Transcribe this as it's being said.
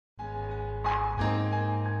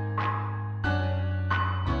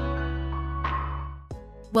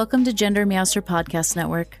Welcome to Gender Meowster Podcast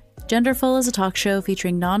Network. Genderful is a talk show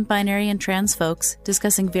featuring non-binary and trans folks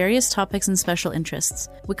discussing various topics and special interests.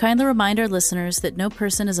 We kindly remind our listeners that no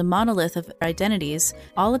person is a monolith of identities.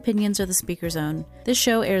 All opinions are the speaker's own. This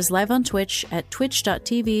show airs live on Twitch at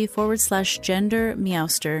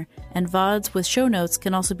twitch.tv/gendermeowster, and VODs with show notes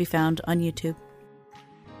can also be found on YouTube.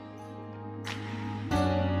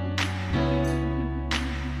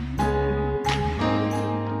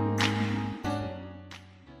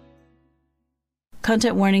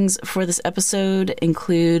 Content warnings for this episode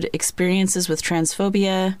include experiences with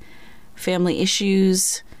transphobia, family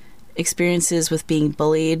issues, experiences with being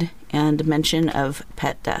bullied, and mention of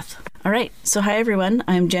pet death. All right, so hi everyone,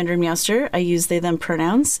 I'm Gender Meowster. I use they, them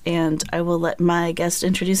pronouns, and I will let my guest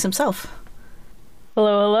introduce himself.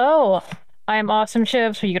 Hello. I'm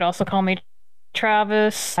AwesomeChipz, but you could also call me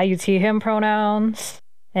Travis. I use he, him pronouns.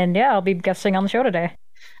 And yeah, I'll be guesting on the show today.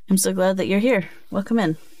 I'm so glad that you're here. Welcome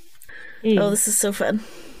in. Oh, this is so fun.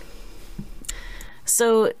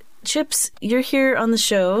 So, Chips, you're here on the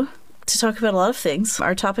show to talk about a lot of things.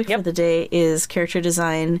 Our topic for the day is character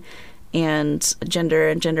design and gender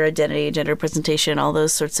identity, gender presentation, all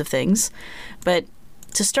those sorts of things. But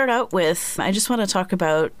to start out with, I just want to talk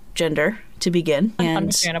about gender to begin. And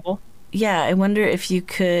understandable. Yeah, I wonder if you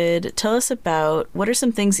could tell us about what are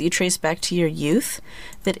some things that you trace back to your youth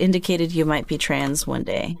that indicated you might be trans one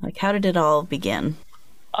day? Like, how did it all begin?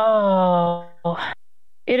 Oh,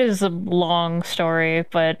 it is a long story,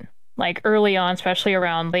 but like early on, especially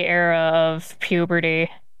around the era of puberty.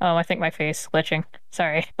 Oh, I think my face is glitching.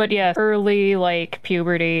 Sorry. But yeah, early like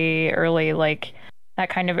puberty, early like that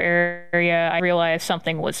kind of area, I realized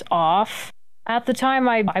something was off. At the time,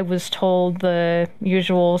 I was told the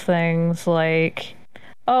usual things like,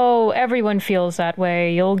 oh, everyone feels that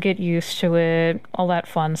way, you'll get used to it, all that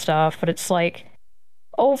fun stuff. But it's like,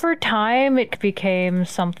 over time, it became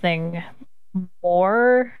something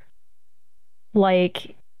more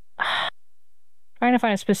like trying to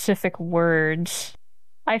find specific words.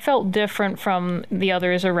 I felt different from the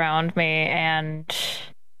others around me, and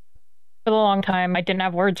for a long time, I didn't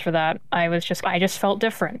have words for that. I just felt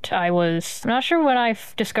different. I'm not sure when I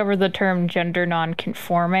discovered the term gender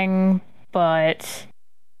non-conforming, but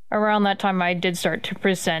around that time, I did start to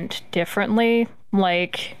present differently.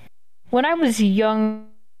 Like, when I was younger,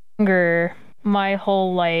 when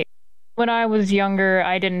I was younger,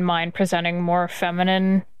 I didn't mind presenting more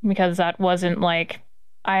feminine because that wasn't like,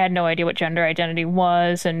 I had no idea what gender identity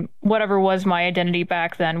was, and whatever was my identity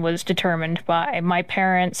back then was determined by my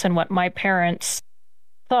parents and what my parents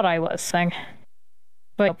thought I was.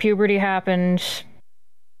 But puberty happened,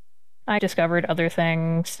 I discovered other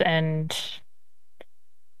things, and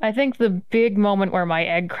I think the big moment where my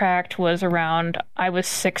egg cracked was around I was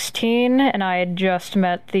 16 and I had just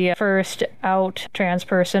met the first out trans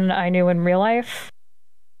person I knew in real life,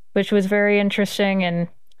 which was very interesting. And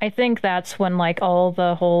I think that's when like all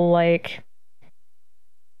the whole like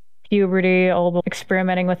puberty, all the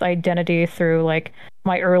experimenting with identity through like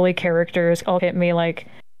my early characters all hit me like,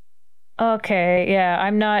 okay, yeah,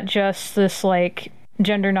 I'm not just this like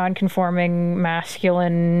gender non-conforming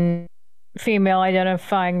masculine female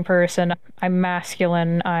identifying person. I'm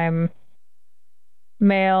masculine, I'm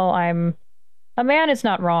male, I'm a man is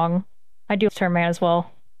not wrong. I do term man as well,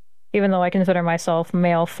 even though I consider myself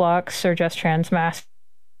male flux or just trans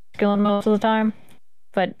masculine most of the time.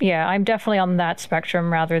 But yeah, I'm definitely on that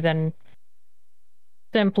spectrum rather than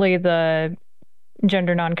simply the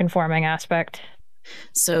gender non-conforming aspect.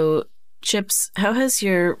 So, Chips, how has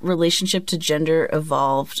your relationship to gender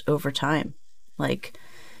evolved over time? Like,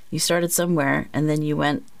 you started somewhere, and then you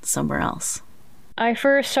went somewhere else. I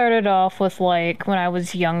first started off with, like, when I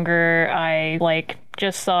was younger, I, like,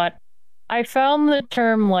 just thought... I found the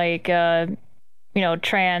term, like,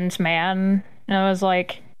 trans man, and I was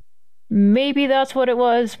like, maybe that's what it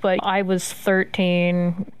was, but I was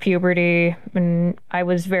 13, puberty, and I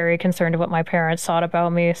was very concerned what my parents thought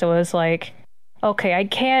about me, so it was like, okay, I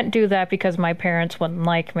can't do that because my parents wouldn't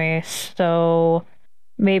like me, so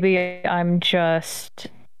maybe I'm just...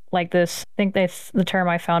 like this, I think the term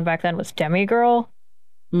I found back then was demigirl,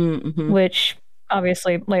 which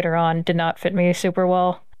obviously later on did not fit me super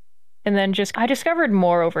well. And then I discovered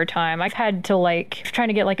more over time. I've had to like, trying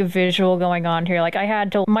to get like a visual going on here. Like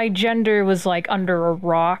my gender was like under a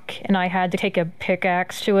rock and I had to take a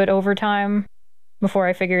pickaxe to it over time before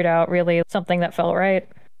I figured out really something that felt right.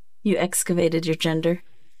 You excavated your gender.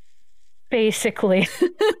 Basically.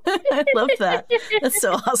 I love that. That's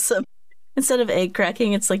so awesome. Instead of egg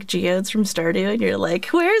cracking, it's like geodes from Stardew, and you're like,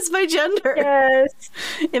 where's my gender? Yes.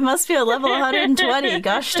 It must be a level 120.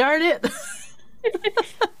 Gosh darn it.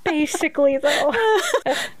 Basically, though.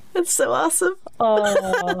 That's so awesome.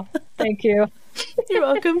 Oh, thank you. You're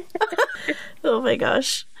welcome. Oh my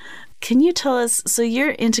gosh. Can you tell us, so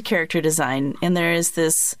you're into character design, and there is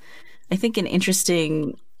this, I think, an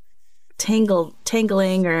interesting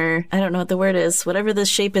tangling, or I don't know what the word is, whatever this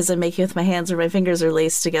shape is I'm making with my hands where my fingers are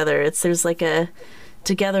laced together. There's like a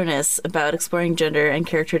togetherness about exploring gender and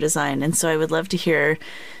character design. And so I would love to hear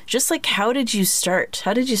just like, how did you start?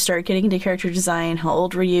 How did you start getting into character design? How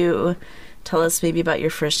old were you? Tell us maybe about your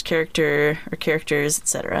first character or characters,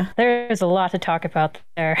 etc. There's a lot to talk about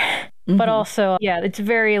there. But also, yeah, it's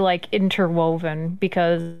very like interwoven,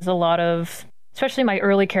 because a lot of, especially my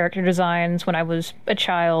early character designs when I was a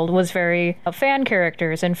child, was very fan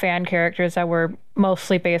characters, and fan characters that were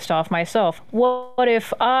mostly based off myself. What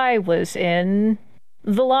if I was in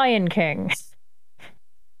The Lion King?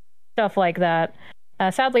 Stuff like that.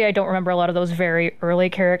 Sadly, I don't remember a lot of those very early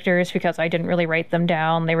characters because I didn't really write them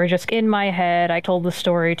down. They were just in my head. I told the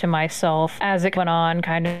story to myself as it went on,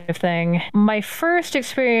 kind of thing. My first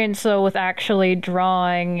experience, though, with actually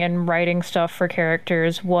drawing and writing stuff for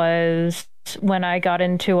characters was when I got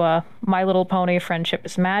into My Little Pony Friendship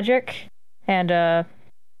is Magic. And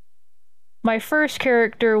my first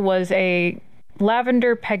character was a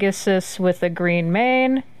lavender Pegasus with a green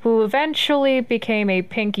mane, who eventually became a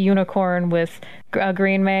pink unicorn with a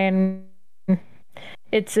green mane.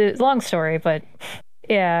 It's a long story, but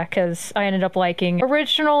yeah, because I ended up liking...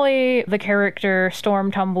 Originally, the character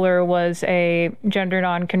Storm Tumbler was a gender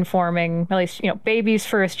non-conforming, at least, baby's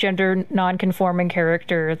first gender non-conforming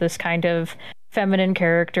character, this kind of feminine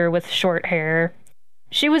character with short hair.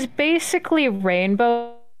 She was basically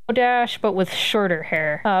Rainbow Dash, but with shorter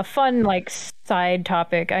hair. Fun, like, side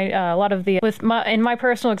topic. A lot of in my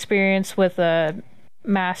personal experience with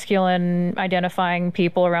masculine identifying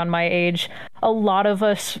people around my age, a lot of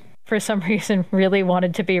us, for some reason, really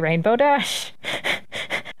wanted to be Rainbow Dash.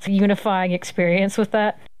 It's a unifying experience with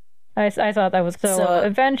that. I thought that was so.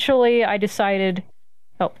 Eventually, I decided.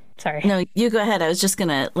 Oh, sorry. No, you go ahead. I was just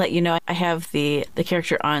gonna let you know I have the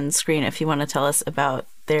character on screen. If you want to tell us about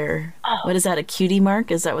their what is that, a cutie mark?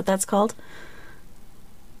 Is that what that's called?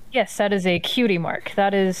 Yes, that is a cutie mark.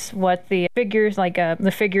 That is what the figures, like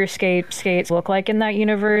the figure skates look like in that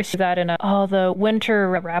universe. That in the winter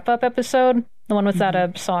wrap-up episode, the one with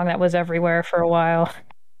that song that was everywhere for a while.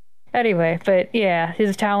 Anyway, but yeah,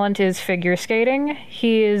 his talent is figure skating.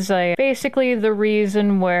 He is basically the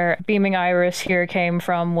reason where Beaming Iris here came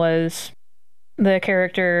from was the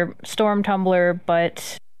character Storm Tumbler,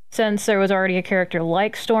 but since there was already a character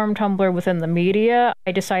like Storm Tumbler within the media,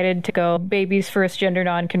 I decided to go baby's first gender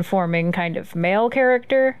non-conforming kind of male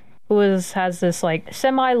character who has this like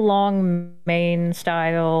semi-long mane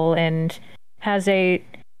style and has a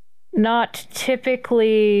not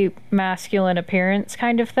typically masculine appearance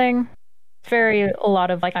kind of thing. It's a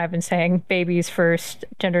lot of, like I've been saying, baby's first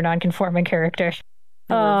gender non-conforming character.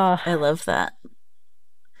 I love that.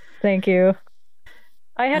 Thank you.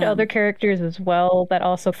 I had other characters as well that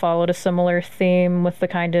also followed a similar theme with the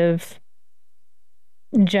kind of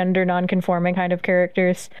gender non-conforming kind of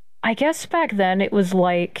characters. I guess back then it was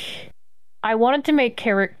like I wanted to make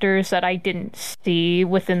characters that I didn't see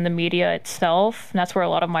within the media itself. And that's where a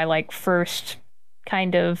lot of my like first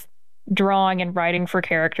kind of drawing and writing for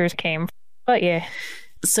characters came from. But yeah.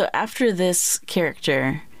 So after this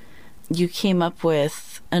character, you came up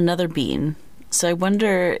with another bean. So I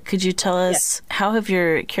wonder, could you tell us how have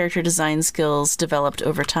your character design skills developed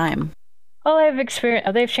over time? Well,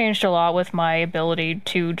 they've changed a lot with my ability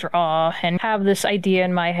to draw and have this idea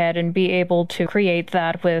in my head and be able to create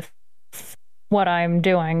that with what I'm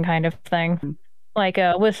doing kind of thing. Like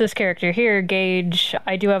with this character here, Gage,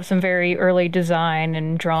 I do have some very early design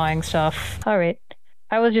and drawing stuff. All right.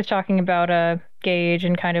 I was just talking about Gage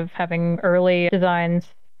and kind of having early designs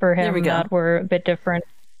for him that were a bit different.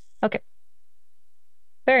 Okay.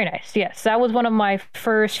 Very nice. Yes, that was one of my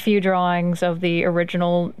first few drawings of the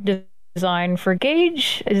original design for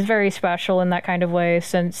Gage. Is very special in that kind of way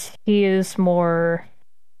since he's me.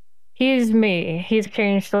 He's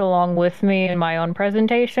changed along with me in my own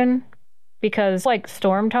presentation because like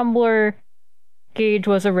Storm Tumbler, Gage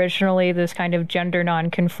was originally this kind of gender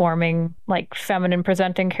non-conforming, like feminine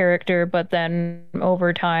presenting character, but then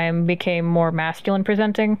over time became more masculine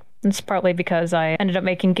presenting. It's partly because I ended up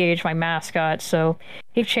making Gage my mascot, so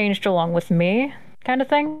he changed along with me, kind of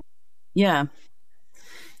thing. Yeah.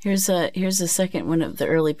 Here's a second one of the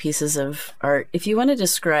early pieces of art. If you want to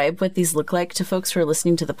describe what these look like to folks who are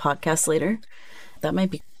listening to the podcast later, that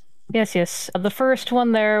might be... Yes. The first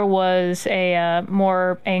one there was a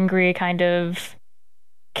more angry kind of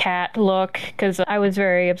cat look, because I was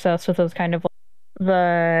very obsessed with those kind of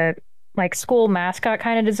the like school mascot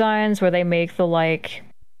kind of designs where they make the like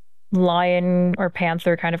lion or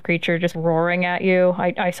panther kind of creature just roaring at you.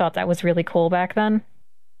 I thought that was really cool back then.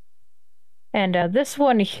 And this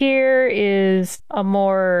one here is a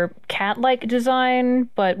more cat-like design,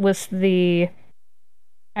 but with the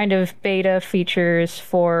kind of beta features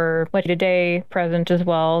for what today present as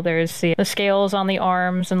well. There's the scales on the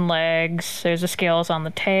arms and legs. There's the scales on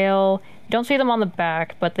the tail. You don't see them on the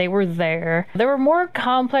back, but they were there. There were more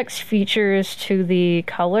complex features to the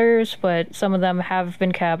colors, but some of them have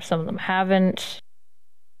been kept, some of them haven't.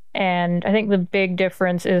 And I think the big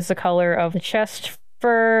difference is the color of the chest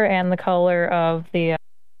fur and the color of the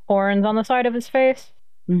horns on the side of his face.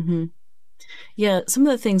 Mm-hmm. Yeah, some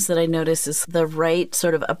of the things that I noticed is the right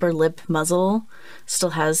sort of upper lip muzzle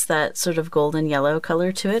still has that sort of golden yellow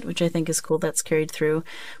color to it, which I think is cool. That's carried through.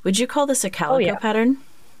 Would you call this a calico pattern?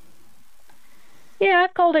 Yeah,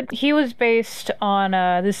 I called it. He was based on,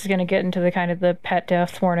 this is going to get into the kind of the pet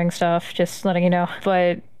death warning stuff, just letting you know.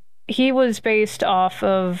 But he was based off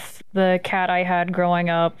of the cat I had growing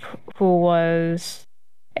up, who was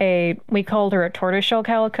we called her a tortoiseshell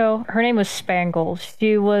calico. Her name was Spangles.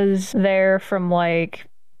 She was there from like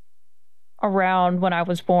around when I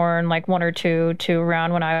was born, like 1 or 2, to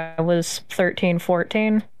around when I was 13,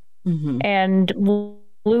 14. Mm-hmm. And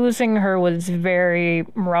losing her was very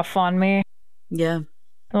rough on me. Yeah.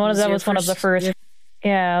 That was one of the first,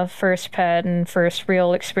 first pet and first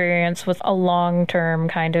real experience with a long-term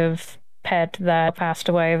kind of pet that passed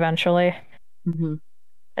away eventually. Mm-hmm.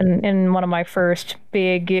 And one of my first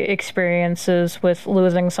big experiences with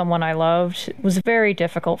losing someone I loved. It was very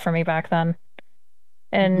difficult for me back then.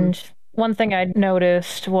 And one thing I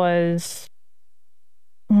noticed was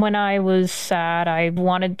when I was sad, I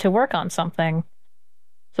wanted to work on something.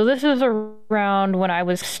 So this is around when I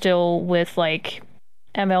was still with like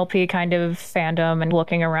MLP kind of fandom and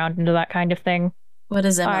looking around into that kind of thing. What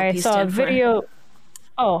does MLP I saw stand a video. For?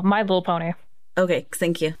 Oh, My Little Pony. Okay,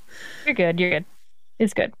 thank you. You're good.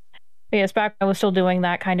 It's good. But yes, back when I was still doing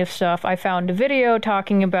that kind of stuff, I found a video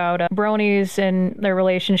talking about bronies and their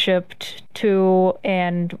relationship to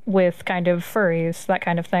and with kind of furries, that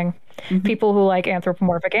kind of thing. Mm-hmm. People who like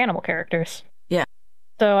anthropomorphic animal characters. Yeah.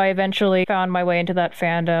 So I eventually found my way into that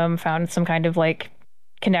fandom, found some kind of like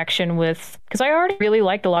connection with, because I already really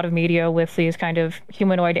liked a lot of media with these kind of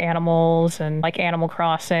humanoid animals and like Animal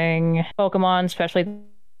Crossing, Pokemon, especially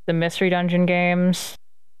the Mystery Dungeon games.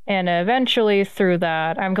 And eventually through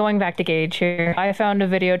that, I'm going back to Gage here, I found a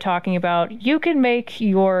video talking about you can make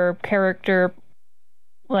your character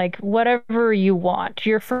like whatever you want.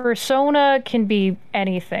 Your persona can be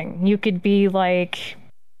anything. You could be like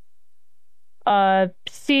a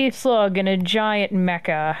sea slug and a giant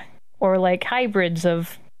mecha, or like hybrids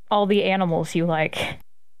of all the animals you like.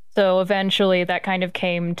 So eventually that kind of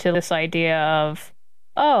came to this idea of,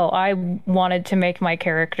 oh, I wanted to make my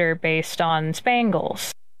character based on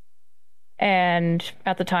Spangles. And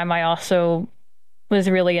at the time, I also was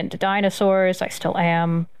really into dinosaurs. I still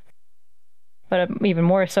am, but even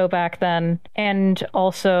more so back then. And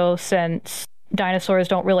also, since dinosaurs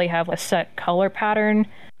don't really have a set color pattern,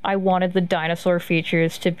 I wanted the dinosaur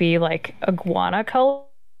features to be like iguana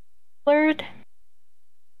colored.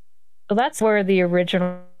 So that's where the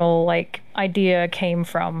original like idea came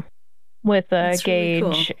from with Gage, really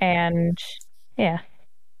cool. And yeah.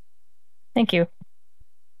 Thank you.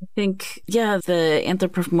 I think, the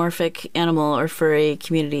anthropomorphic animal or furry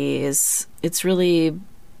community it's an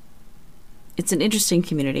interesting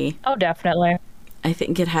community. Oh, definitely. I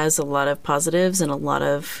think it has a lot of positives and a lot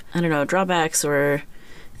of, drawbacks or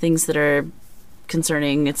things that are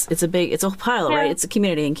concerning. It's a pile, right? It's a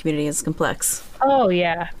community, and community is complex. Oh,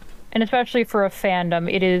 yeah. And especially for a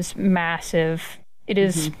fandom, it is massive. It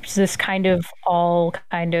is this kind of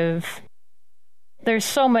there's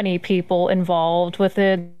so many people involved with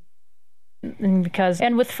it, and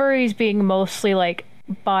with furries being mostly like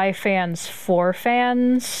by fans for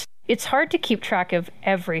fans, it's hard to keep track of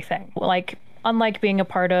everything. Like, unlike being a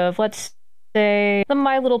part of, let's say, the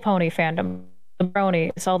My Little Pony fandom, the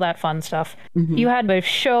bronies, all that fun stuff. You had a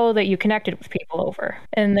show that you connected with people over,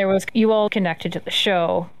 and you all connected to the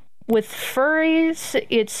show. With furries,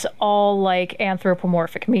 it's all like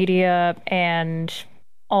anthropomorphic media, and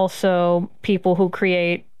also people who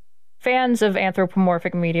create fans of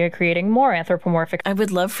anthropomorphic media creating more anthropomorphic. I would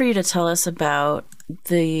love for you to tell us about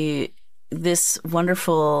this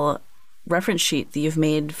wonderful reference sheet that you've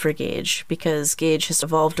made for Gage, because Gage has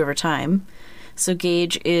evolved over time. So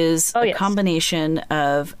Gage is a combination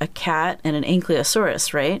of a cat and an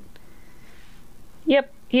ankylosaurus, right?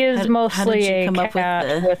 Yep, he is mostly a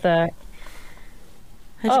cat with a...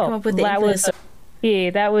 How'd you come up with the ankylosaurus?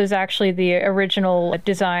 Yeah, that was actually the original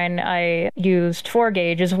design I used for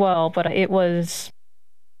Gage as well, but it was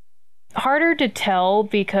harder to tell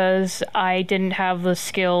because I didn't have the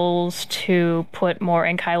skills to put more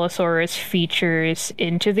Ankylosaurus features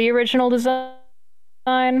into the original design.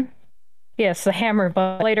 Yes, the hammer,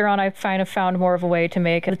 but later on I kind of found more of a way to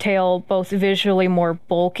make the tail both visually more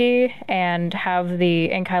bulky and have the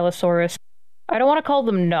Ankylosaurus. I don't want to call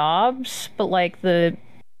them knobs, but like they're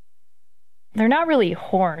not really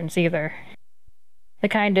horns either. The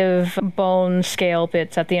kind of bone scale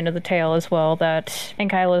bits at the end of the tail as well that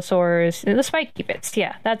Ankylosaurs, the spiky bits,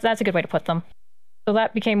 yeah, that's a good way to put them. So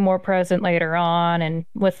that became more present later on, and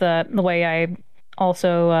with the way I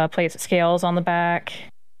also place scales on the back.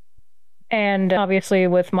 And obviously,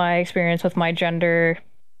 with my experience with my gender,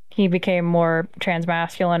 he became more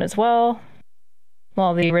transmasculine as well.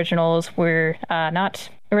 Well, the originals were not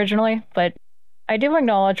originally, but I do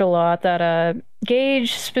acknowledge a lot that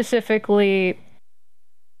Gage specifically.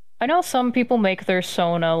 I know some people make their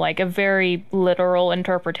Sona like a very literal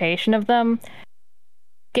interpretation of them.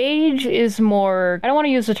 Gage is more, I don't want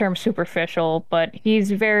to use the term superficial, but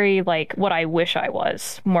he's very like what I wish I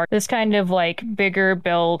was. More this kind of like bigger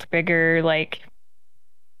built, bigger, like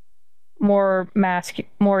more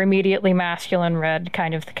more immediately masculine red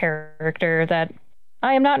kind of character that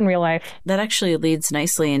I am not in real life. That actually leads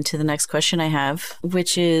nicely into the next question I have,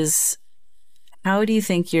 which is, how do you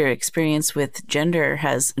think your experience with gender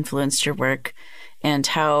has influenced your work? And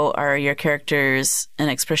how are your characters an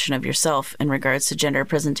expression of yourself in regards to gender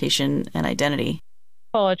presentation and identity?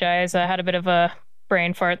 Apologize, I had a bit of a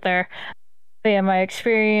brain fart there. But yeah, my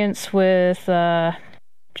experience with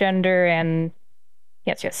gender and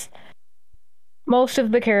yes. Most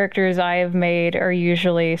of the characters I have made are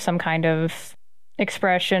usually some kind of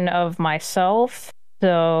expression of myself.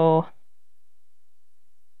 So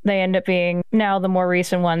they end up being, now the more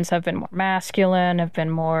recent ones have been more masculine, have been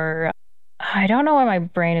more, I don't know why my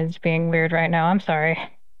brain is being weird right now. I'm sorry.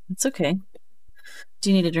 It's okay. Do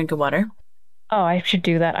you need a drink of water? Oh, I should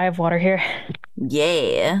do that. I have water here.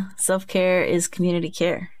 Yeah. Self-care is community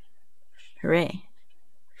care. Hooray.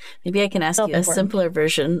 Maybe I can ask you a simpler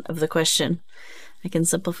version of the question. I can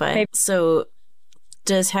simplify it. So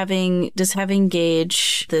does having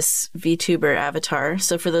Gage, this VTuber avatar,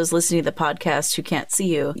 so for those listening to the podcast who can't see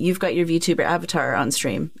you, you've got your VTuber avatar on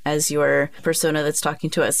stream as your persona that's talking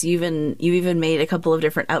to us. You even made a couple of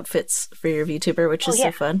different outfits for your VTuber, which is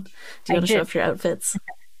so fun. Do you want to show off your outfits?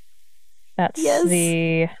 That's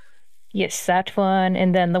that one,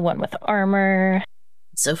 and then the one with armor.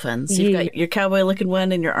 So fun. So you've got your cowboy looking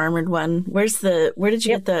one and your armored one. Where did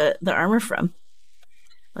you get the armor from?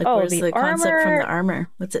 Like, where's the concept from the armor?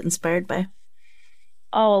 What's it inspired by?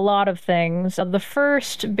 Oh, a lot of things. The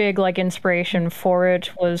first big like inspiration for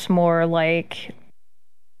it was more like,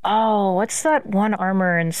 oh, what's that one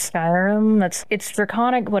armor in Skyrim? It's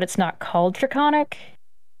draconic, but it's not called draconic.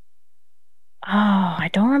 Oh, I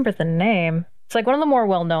don't remember the name. It's like one of the more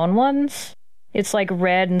well-known ones. It's like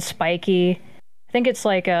red and spiky. I think it's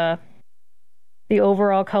like the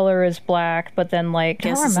overall color is black, but then like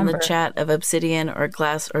guess it's in the chat of obsidian or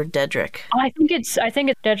glass or Dedric. Oh, I think it's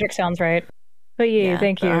Dedric sounds right. But yeah,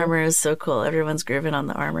 thank you. The armor is so cool. Everyone's grooving on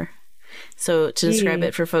the armor. So to describe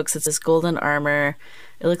it for folks, it's this golden armor.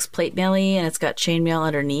 It looks plate mail-y, and it's got chainmail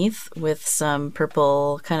underneath with some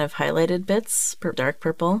purple kind of highlighted bits, dark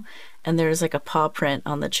purple. And there's like a paw print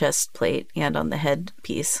on the chest plate and on the head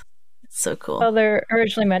piece. It's so cool. Well, they're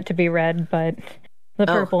originally meant to be red, but the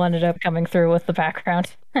purple ended up coming through with the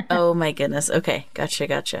background. Oh my goodness. Okay.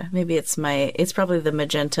 Gotcha. Maybe it's probably the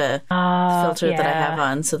magenta filter that I have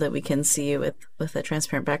on so that we can see you with a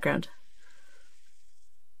transparent background.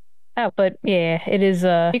 Oh, but yeah, it is,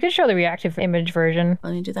 you could show the reactive image version.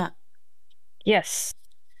 Let me do that. Yes.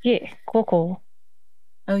 Yeah, cool.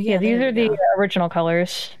 Oh yeah. Yeah, these are the original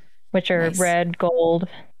colors, which are red, gold,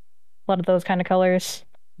 a lot of those kind of colors.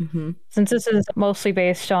 Mm-hmm. Since this is mostly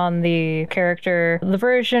based on the character, the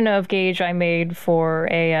version of Gage I made for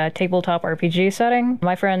a tabletop RPG setting.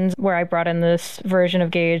 My friends, where I brought in this version of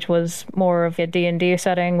Gage, was more of a D&D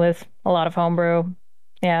setting with a lot of homebrew.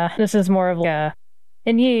 Yeah, this is more of like a...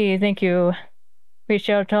 And thank you.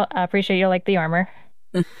 Appreciate you like the armor.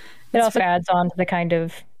 It also adds on to the kind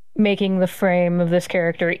of making the frame of this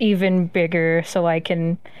character even bigger so I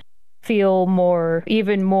can feel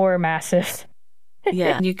even more massive.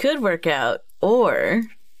 Yeah, you could work out, or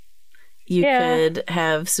you could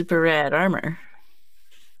have super rad armor.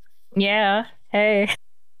 Yeah, hey.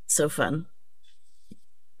 So fun.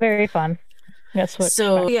 Very fun. That's what.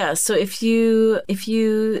 So if you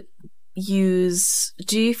use,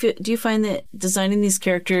 do you find that designing these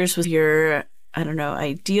characters with your I don't know,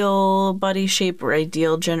 ideal body shape or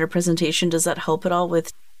ideal gender presentation? Does that help at all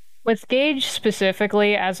with? With Gage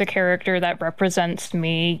specifically as a character that represents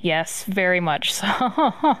me, yes, very much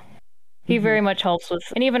so. He very much helps with,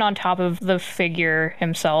 and even on top of the figure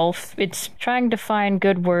himself, it's trying to find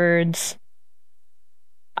good words.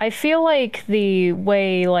 I feel like the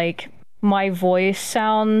way, like, my voice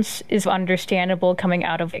sounds is understandable coming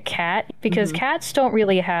out of a cat, because cats don't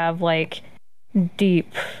really have, like,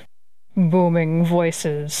 deep, booming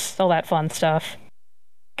voices, all that fun stuff.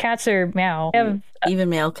 Cats are meow. Even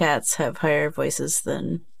male cats have higher voices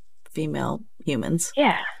than female humans.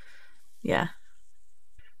 Yeah. Yeah.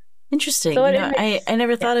 Interesting. So I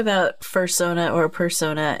never thought about fursona or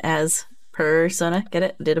persona as persona. Get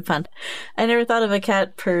it? Did a pun. I never thought of a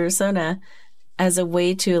cat persona as a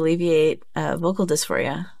way to alleviate vocal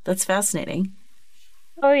dysphoria. That's fascinating.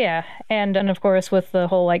 Oh yeah, and of course with the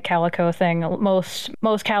whole like calico thing, most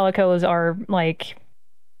calicos are like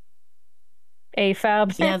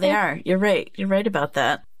AFAB. Yeah, they are. You're right. You're right about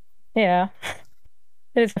that. Yeah.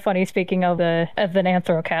 It's funny speaking of an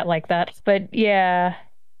anthrocat like that. But yeah,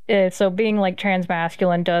 so being like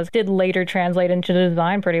transmasculine did later translate into the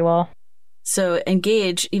design pretty well. So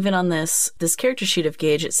Gage, even on this character sheet of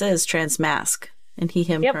Gage, it says transmask and he,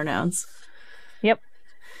 him pronouns. Yep.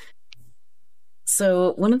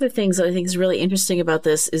 So one of the things that I think is really interesting about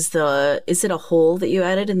this is is it a hole that you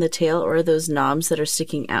added in the tail, or are those knobs that are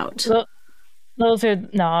sticking out? Those are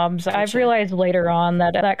knobs. Gotcha. I've realized later on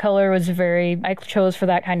that color was I chose for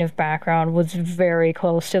that kind of background was very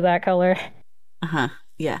close to that color. Uh-huh.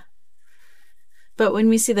 Yeah. But when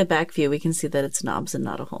we see the back view, we can see that it's knobs and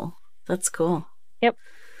not a hole. That's cool. Yep.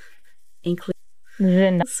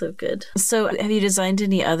 That's so good. So have you designed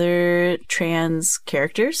any other trans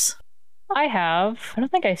characters? I have. I don't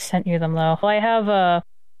think I sent you them though. I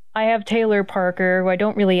have Taylor Parker, who I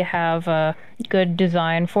don't really have a good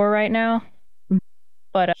design for right now.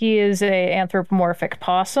 But he is a anthropomorphic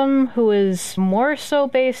possum who is more so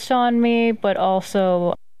based on me, but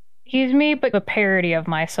also he's me, but a parody of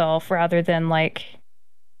myself rather than like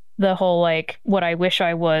the whole like what I wish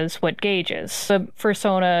I was, what Gage is. So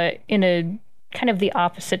persona in a kind of the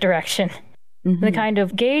opposite direction. The kind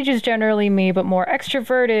of Gage is generally me, but more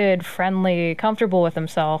extroverted, friendly, comfortable with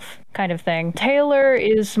himself kind of thing. Taylor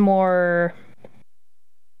is more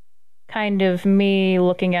kind of me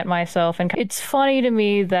looking at myself, and it's funny to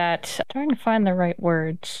me that I'm trying to find the right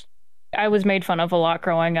words. I was made fun of a lot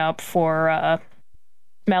growing up for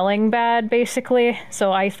smelling bad, basically.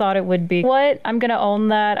 So I thought it would be, what? I'm gonna own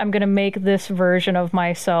that. I'm gonna make this version of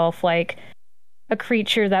myself like a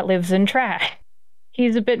creature that lives in trash.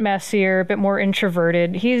 He's a bit messier, a bit more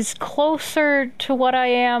introverted. He's closer to what I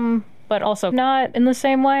am, but also not in the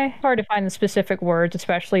same way. Hard to find the specific words,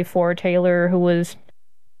 especially for Taylor, who was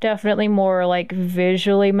definitely more like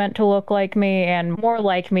visually meant to look like me and more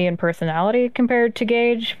like me in personality compared to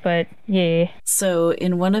Gage, but yeah. So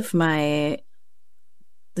in one of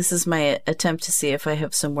this is my attempt to see if I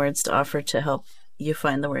have some words to offer to help you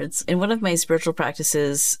find the words. In one of my spiritual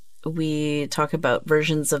practices, we talk about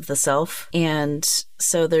versions of the self. And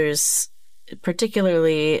so there's,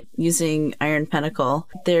 particularly using Iron Pentacle,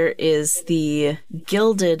 there is the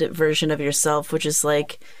gilded version of yourself, which is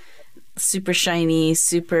like super shiny,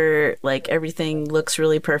 super like everything looks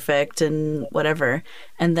really perfect and whatever.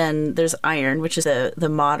 And then there's Iron, which is the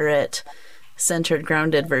moderate, centered,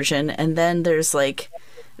 grounded version. And then there's like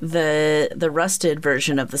the rusted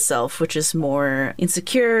version of the self, which is more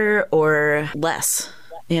insecure or less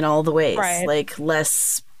in all the ways, right. Like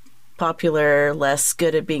less popular, less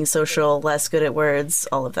good at being social, less good at words,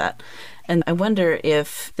 all of that. And I wonder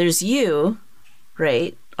if there's you,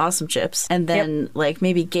 right? AwesomeChipz. And then like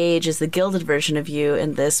maybe Gage is the gilded version of you,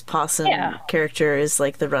 and this possum character is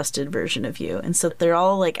like the rusted version of you. And so they're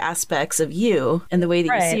all like aspects of you and the way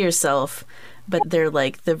that you see yourself, but they're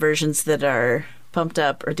like the versions that are pumped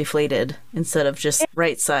up or deflated instead of just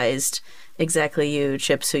right-sized, exactly you,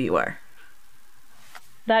 Chips, who you are.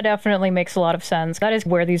 That definitely makes a lot of sense. That is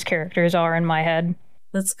where these characters are in my head.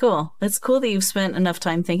 That's cool. It's cool that you've spent enough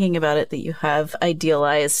time thinking about it, that you have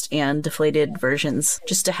idealized and deflated versions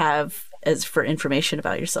just to have as for information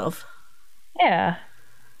about yourself. Yeah.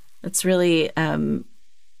 It's really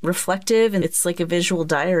reflective, and it's like a visual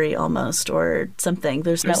diary almost, or something.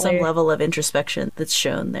 There's some level of introspection that's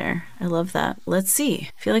shown there. I love that. Let's see.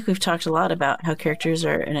 I feel like we've talked a lot about how characters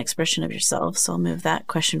are an expression of yourself, so I'll move that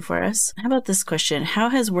question for us. How about this question? How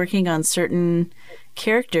has working on certain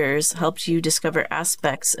characters helped you discover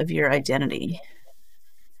aspects of your identity?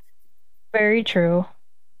 Very true.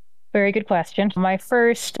 Very good question.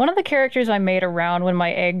 One of the characters I made around when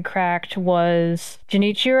my egg cracked was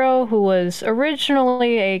Junichiro, who was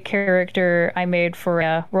originally a character I made for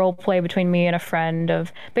a role play between me and a friend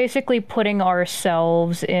of basically putting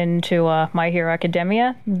ourselves into My Hero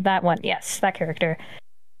Academia. That one, yes, that character.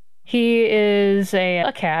 He is a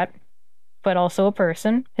cat, but also a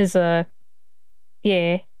person.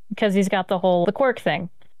 Yeah, because he's got the quirk thing.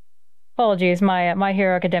 Apologies, my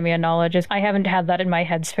Hero Academia knowledge is I haven't had that in my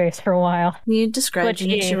headspace for a while. Can you describe But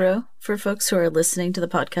Junichiro for folks who are listening to the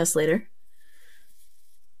podcast later?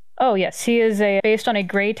 Oh yes, he is based on a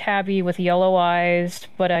gray tabby with yellow eyes,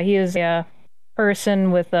 but he is a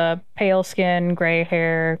person with pale skin, gray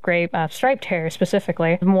hair, gray striped hair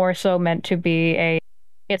specifically. More so meant to be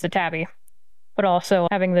it's a tabby, but also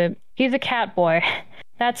he's a cat boy.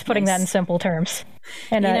 That's putting that in simple terms.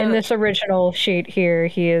 And in this original sheet here,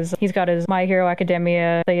 he's got his My Hero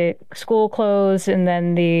Academia, the school clothes, and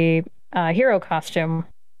then the hero costume.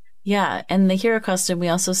 Yeah, and the hero costume we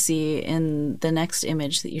also see in the next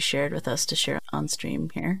image that you shared with us to share on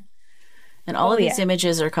stream here. And all of these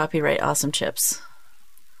images are copyright AwesomeChipz.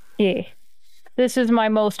 Yeah. This is my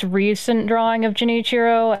most recent drawing of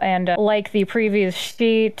Junichiro, and like the previous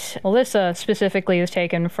sheet, Alyssa specifically is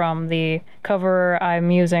taken from the cover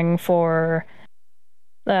I'm using for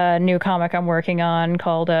the new comic I'm working on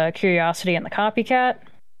called Curiosity and the Copycat,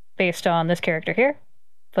 based on this character here.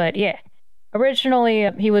 But yeah, originally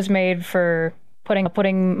he was made for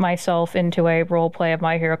putting myself into a role play of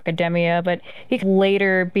My Hero Academia, but he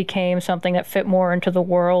later became something that fit more into the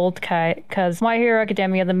world because My Hero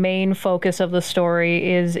Academia, the main focus of the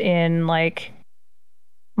story is in like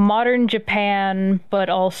modern Japan, but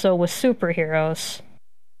also with superheroes.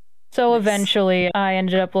 So eventually I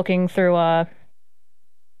ended up looking through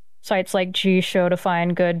sites like G-Show to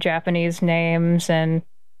find good Japanese names, and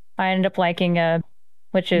I ended up liking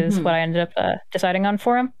which is what I ended up deciding on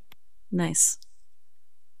for him. Nice.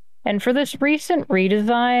 And for this recent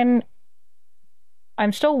redesign,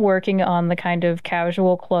 I'm still working on the kind of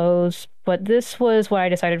casual clothes, but this was what I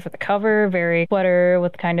decided for the cover, very sweater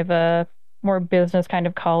with kind of a more business kind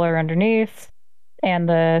of collar underneath, and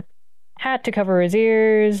the hat to cover his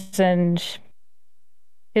ears, and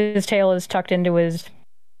his tail is tucked into his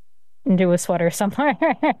sweater somewhere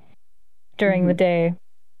during the day.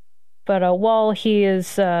 But while he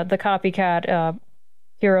is the copycat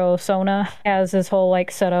Hero Sona has this whole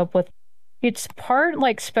like setup with it's part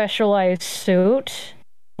like specialized suit,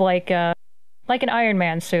 like an Iron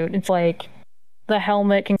Man suit. It's like the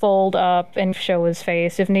helmet can fold up and show his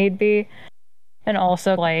face if need be, and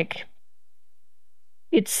also like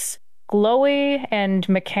it's glowy and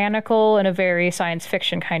mechanical in a very science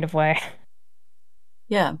fiction kind of way.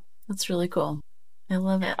 Yeah, that's really cool. I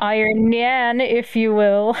love it. Iron Man, if you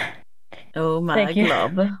will. Oh my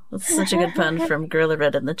glob. That's such a good pun from Gorilla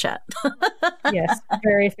Red in the chat. Yes,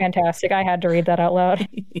 very fantastic. I had to read that out loud.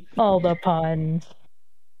 All the puns.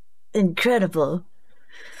 Incredible.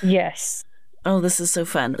 Yes. Oh, this is so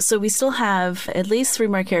fun. So we still have at least 3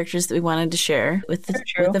 more characters that we wanted to share with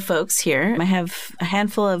the folks here. I have a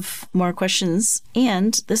handful of more questions,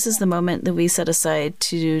 and this is the moment that we set aside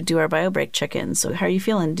to do our bio break check-in. So how are you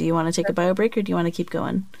feeling? Do you want to take a bio break, or do you want to keep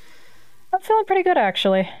going? I'm feeling pretty good,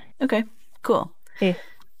 actually. Okay, cool. Hey.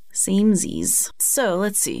 Samesies. So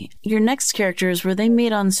let's see. Your next characters, were they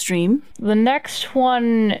made on stream? The next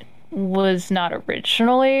one was not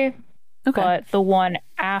originally, but the one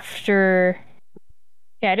after...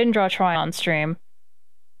 Yeah, I didn't draw Troy on stream.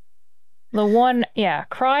 The one,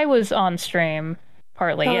 Cry was on stream,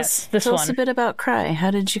 partly, Tell us a bit about Cry.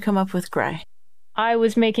 How did you come up with Cry? I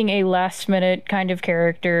was making a last-minute kind of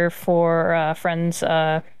character for a friend's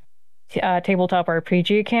tabletop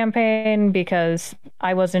RPG campaign because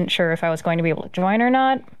I wasn't sure if I was going to be able to join or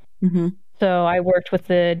not. Mm-hmm. So I worked with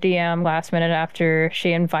the DM last minute after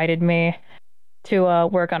she invited me to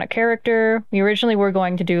work on a character. We originally were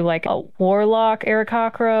going to do like a warlock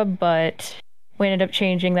Aarakocra, but we ended up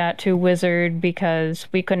changing that to wizard because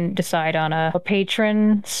we couldn't decide on a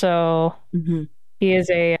patron. So he is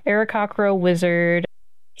a Aarakocra wizard.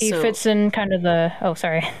 He fits in kind of the... Oh,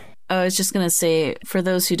 sorry. I was just going to say, for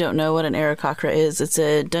those who don't know what an Aarakocra is, it's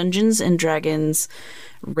a Dungeons and Dragons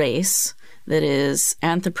race that is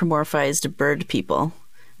anthropomorphized bird people,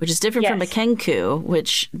 which is different from a Kenku,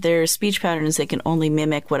 which their speech patterns, they can only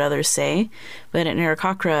mimic what others say. But an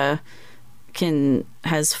Aarakocra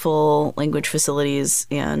has full language facilities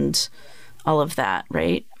and all of that,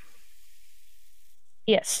 right?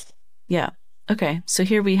 Yes. Yeah. Okay. So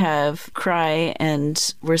here we have Cry,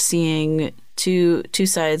 and we're seeing two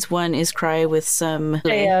sides. One is cry with some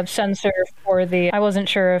A censor for the. I wasn't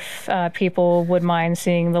sure if people would mind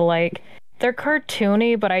seeing the like. They're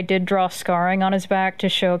cartoony, but I did draw scarring on his back to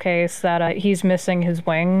showcase that he's missing his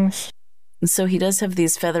wings. So he does have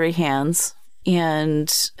these feathery hands and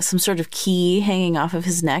some sort of key hanging off of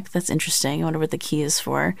his neck. That's interesting. I wonder what the key is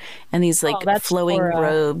for. And these like flowing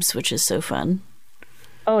robes, which is so fun.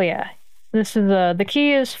 Oh yeah. This is the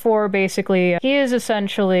key is for basically he is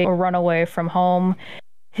essentially a runaway from home.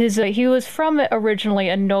 He was from originally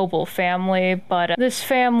a noble family, but this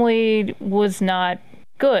family was not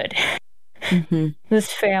good. Mm-hmm.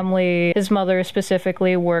 This family, his mother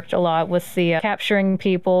specifically, worked a lot with the capturing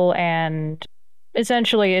people and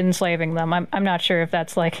essentially enslaving them. I'm not sure if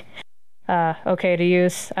that's like okay to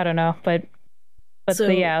use. I don't know, but so,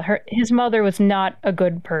 his mother was not a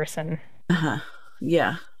good person.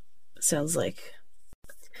 Yeah, sounds like.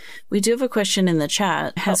 We do have a question in the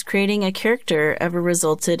chat. Has creating a character ever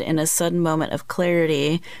resulted in a sudden moment of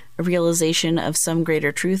clarity, a realization of some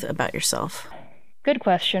greater truth about yourself? Good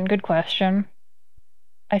question.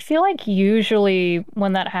 I feel like usually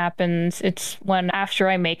when that happens, it's when after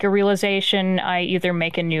I make a realization, I either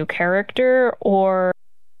make a new character or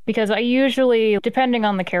because I usually, depending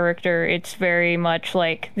on the character, it's very much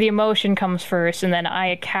like the emotion comes first and then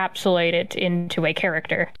I encapsulate it into a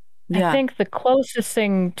character. Yeah. I think the closest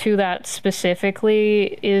thing to that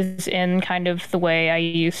specifically is in kind of the way I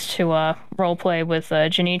used to roleplay with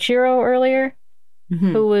Genichiro earlier,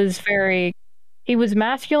 who was he was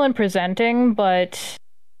masculine presenting, but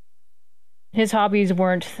his hobbies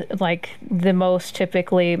weren't like the most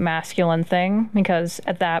typically masculine thing, because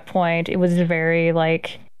at that point it was very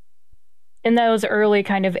like in those early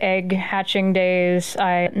kind of egg hatching days,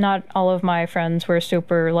 not all of my friends were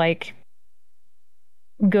super like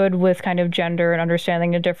good with kind of gender and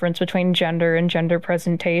understanding the difference between gender and gender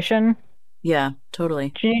presentation. Yeah, totally.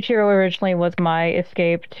 Genichiro originally was my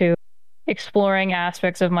escape to exploring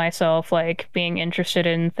aspects of myself, like being interested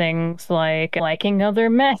in things like liking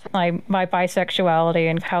other men, like my bisexuality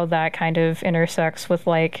and how that kind of intersects with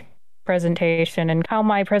like presentation and how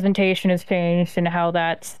my presentation has changed and how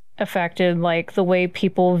that's affected like the way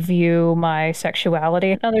people view my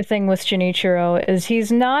sexuality. Another thing with Genichiro is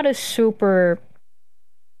he's not super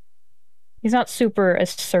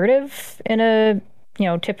assertive in a,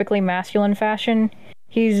 typically masculine fashion.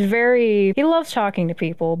 He loves talking to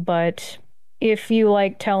people, but if you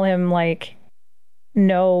like tell him like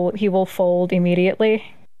no, he will fold immediately.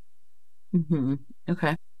 Mm-hmm.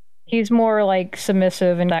 Okay. He's more like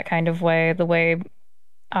submissive in that kind of way, the way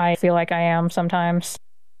I feel like I am sometimes.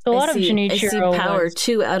 So a lot of Genichiro I see power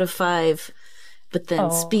 2 out of 5, but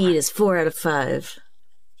then speed is 4 out of 5.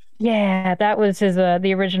 Yeah, that was his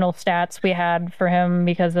the original stats we had for him,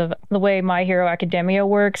 because of the way My Hero Academia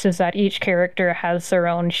works is that each character has their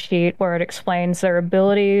own sheet where it explains their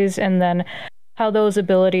abilities and then how those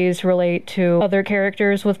abilities relate to other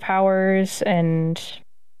characters with powers, and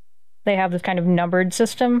they have this kind of numbered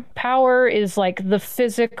system. Power is like the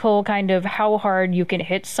physical kind of how hard you can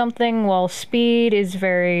hit something, while speed is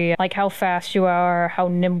very like how fast you are, how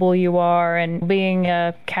nimble you are, and being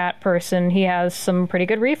a cat person, he has some pretty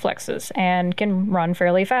good reflexes and can run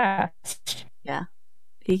fairly fast. Yeah,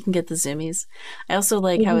 he can get the zoomies. I also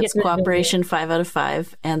like how it's cooperation 5 out of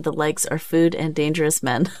 5, and the legs are food and dangerous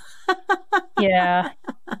men. Yeah.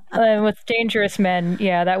 With dangerous men,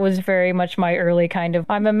 yeah, that was very much my early kind of,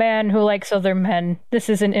 I'm a man who likes other men. This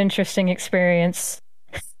is an interesting experience.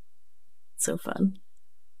 So fun.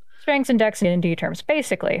 Strengths and dex in D terms,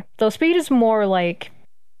 basically. Though speed is more like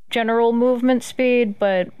general movement speed,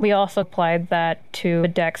 but we also applied that to a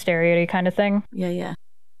dexterity kind of thing. Yeah.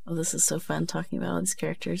 Oh, this is so fun talking about all these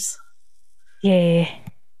characters. Yeah.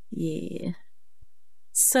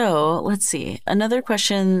 So let's see. Another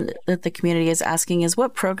question that the community is asking is,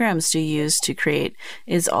 what programs do you use to create?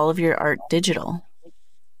 Is all of your art digital?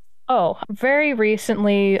 Oh, very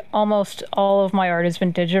recently, almost all of my art has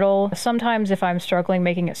been digital. Sometimes if I'm struggling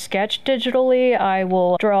making a sketch digitally, I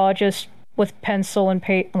will draw just with pencil and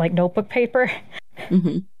like notebook paper.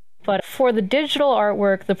 Mm-hmm. But for the digital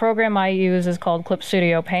artwork, the program I use is called Clip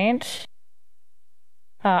Studio Paint.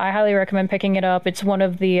 I highly recommend picking it up. It's one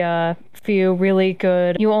of the few really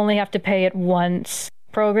good, you only have to pay it once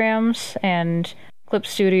programs, and Clip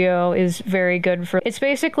Studio is very good for, it's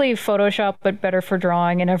basically Photoshop but better for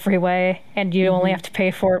drawing in every way, and you only have to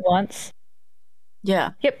pay for it once.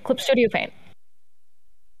 Yeah. Yep, Clip Studio Paint.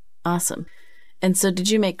 Awesome. And so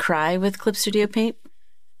did you make Cry with Clip Studio Paint?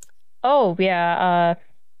 Oh, yeah.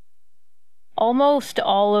 Almost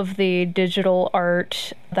all of the digital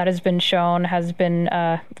art that has been shown has been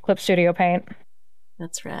Clip Studio Paint.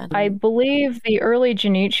 That's rad. I believe the early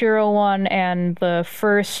Genichiro one and the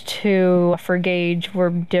first two for Gage were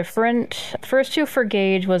different. The first two for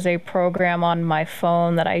Gage was a program on my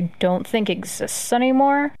phone that I don't think exists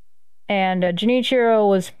anymore. And Genichiro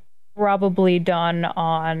was probably done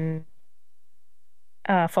on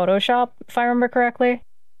Photoshop, if I remember correctly.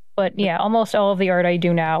 But yeah, almost all of the art I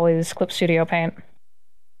do now is Clip Studio Paint.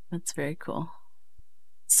 That's very cool.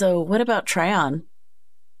 So what about Tryon?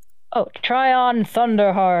 Oh, Tryon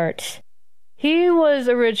Thunderheart. He was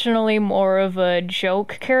originally more of a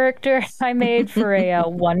joke character I made for a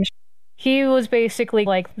one. He was basically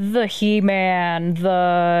like the He-Man,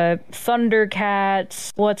 the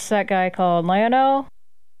Thundercats. What's that guy called? Lion-O?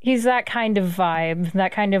 He's that kind of vibe,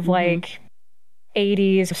 that kind of like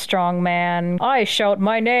 80s strong man. I shout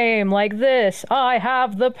my name like this. I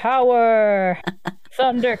have the power.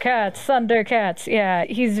 Thundercats, Thundercats. Yeah,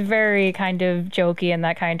 he's very kind of jokey in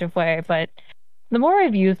that kind of way, but the more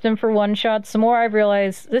I've used him for one-shots, the more I've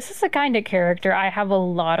realized this is the kind of character I have a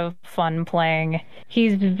lot of fun playing.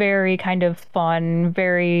 He's very kind of fun,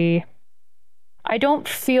 very... I don't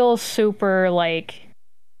feel super, like...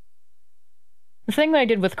 The thing that I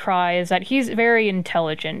did with Cry is that he's very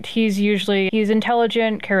intelligent. He's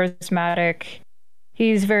intelligent, charismatic.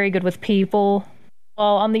 He's very good with people.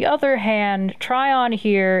 While on the other hand, Tryon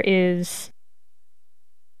here is...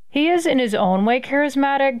 He is in his own way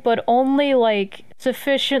charismatic, but only like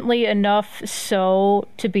sufficiently enough so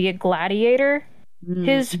to be a gladiator.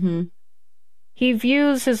 He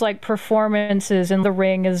views his like performances in the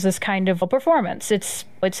ring as this kind of a performance. It's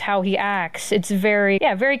how he acts. It's very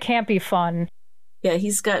campy fun. Yeah,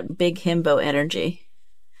 he's got big himbo energy.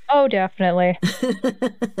 Oh, definitely.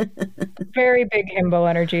 Very big himbo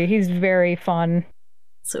energy. He's very fun.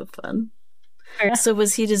 So fun. So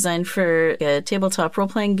was he designed for a tabletop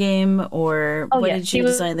role-playing game, or what did you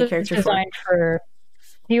design the character for?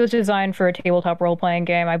 He was designed for a tabletop role-playing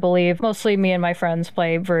game, I believe. Mostly me and my friends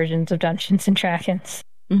play versions of Dungeons and Dragons.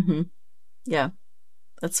 Yeah,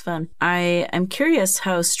 that's fun. I am curious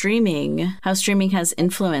how streaming has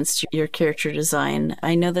influenced your character design.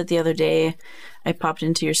 I know that the other day I popped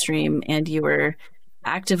into your stream and you were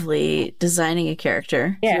actively designing a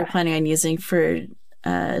character you were planning on using for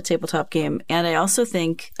tabletop game. And I also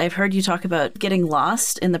think I've heard you talk about getting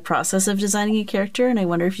lost in the process of designing a character, and I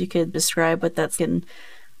wonder if you could describe what that's and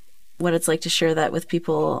what it's like to share that with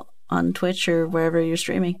people on Twitch or wherever you're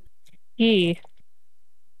streaming. We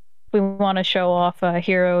want to show off a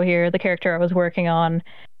hero here, the character I was working on.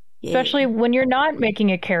 Especially when you're not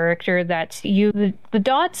making a character that's you, the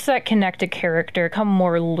dots that connect a character come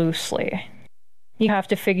more loosely. You have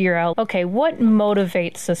to figure out, okay, what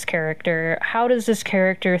motivates this character? How does this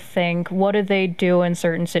character think? What do they do in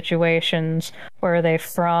certain situations? Where are they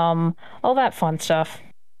from? All that fun stuff.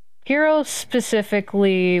 Hero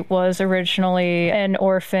specifically was originally an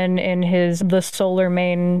orphan in the Solar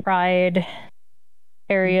Main Pride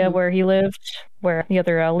area where he lived, where the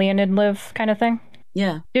other Leonid live, kind of thing.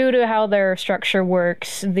 Yeah. Due to how their structure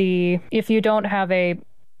works, if you don't have a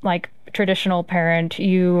traditional parent,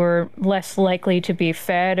 you are less likely to be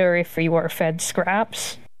fed, or if you are fed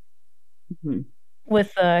scraps.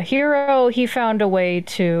 With the hero, he found a way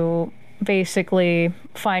to basically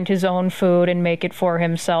find his own food and make it for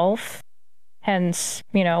himself. Hence,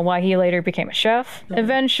 why he later became a chef.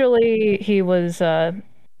 Eventually, he was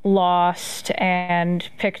lost and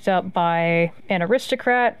picked up by an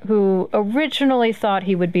aristocrat who originally thought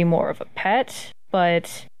he would be more of a pet,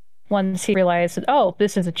 but once he realized that, oh,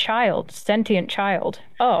 this is a child, sentient child.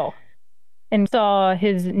 Oh. And saw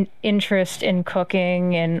his interest in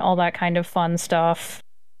cooking and all that kind of fun stuff.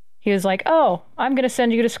 He was like, oh, I'm going to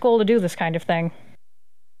send you to school to do this kind of thing.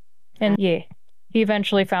 And he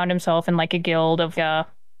eventually found himself in a guild of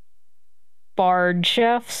bard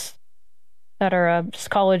chefs that are a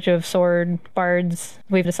college of sword bards,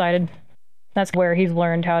 we've decided. That's where he's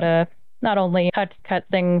learned how to not only cut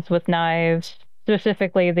things with knives,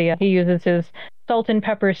 specifically he uses his salt and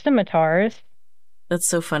pepper scimitars. That's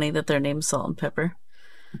so funny that they're named Salt and Pepper.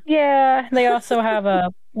 Yeah, they also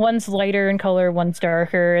have one's lighter in color, one's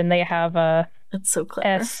darker, and they have that's so clever.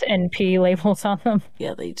 S and P labels on them.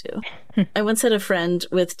 Yeah, they do. I once had a friend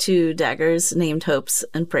with 2 daggers named Hopes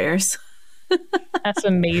and Prayers. That's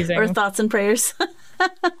amazing. Or Thoughts and Prayers.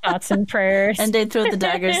 Thoughts and Prayers. And they'd throw the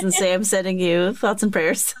daggers and say, I'm sending you thoughts and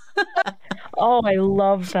prayers. Oh, I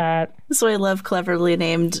love that. So I love cleverly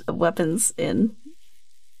named weapons in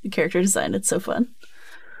character design. It's so fun.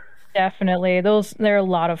 Definitely. They're a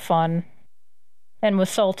lot of fun. And with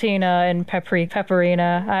Saltina and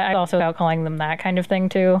Pepperina, I also out calling them that kind of thing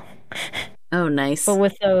too. Oh, nice. But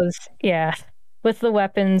with those, with the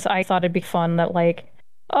weapons, I thought it'd be fun that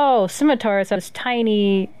oh, scimitars have this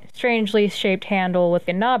tiny, strangely shaped handle with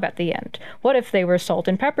a knob at the end. What if they were salt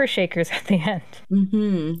and pepper shakers at the end?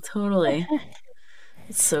 Mm-hmm. Totally.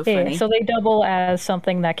 It's so Yeah, funny. so they double as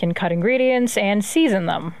something that can cut ingredients and season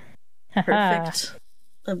them. Haha. Perfect.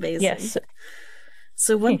 Amazing. Yes.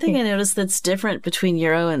 So one thing I noticed that's different between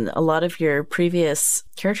Euro and a lot of your previous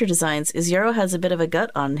character designs is Euro has a bit of a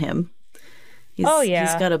gut on him. Oh, He's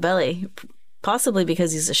yeah. got a belly, possibly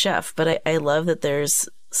because he's a chef, but I love that there's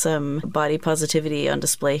some body positivity on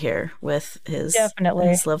display here with Definitely.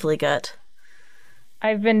 his lovely gut.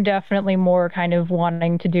 I've been definitely more kind of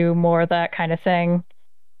wanting to do more of that kind of thing.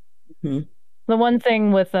 Hmm. The one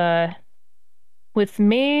thing with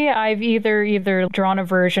me, I've either drawn a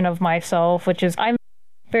version of myself, which is I'm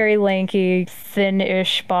very lanky,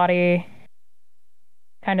 thin-ish body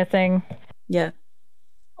kind of thing, Yeah.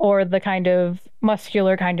 or the kind of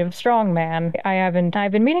muscular kind of strong man. I've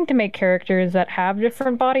been meaning to make characters that have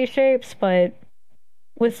different body shapes, but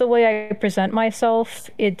with the way I present myself,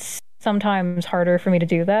 it's sometimes harder for me to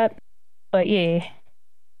do that. But yeah.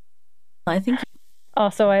 I think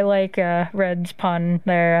Also, I like Red's pun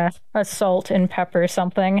there, a salt and pepper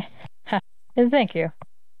something. And thank you.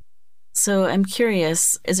 so. I'm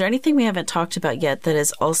curious, is there anything we haven't talked about yet that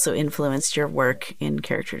has also influenced your work in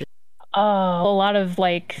character design? Oh, a lot of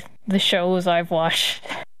like the shows I've watched.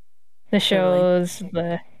 The shows,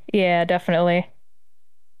 yeah, definitely.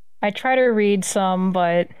 I try to read some,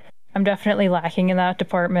 but I'm definitely lacking in that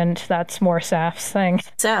department. That's more Saf's thing.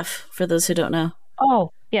 Saf, for those who don't know.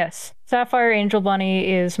 Oh, yes. Sapphire Angel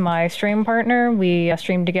Bunny is my stream partner. We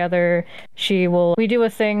stream together. We do a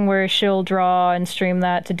thing where she'll draw and stream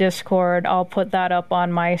that to Discord. I'll put that up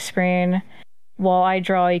on my screen. While I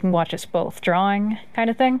draw, you can watch us both drawing, kind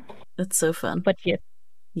of thing. That's so fun. But yeah.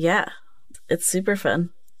 Yeah, it's super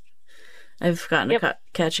fun. I've gotten to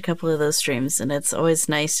catch a couple of those streams, and it's always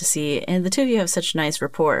nice to see. And the two of you have such nice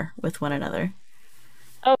rapport with one another.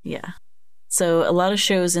 Oh. Yeah. So a lot of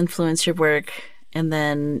shows influence your work, and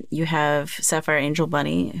then you have Sapphire Angel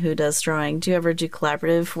Bunny, who does drawing. Do you ever do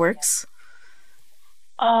collaborative works?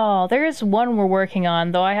 Oh, there is one we're working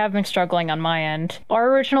on, though I have been struggling on my end.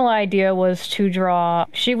 Our original idea was to draw.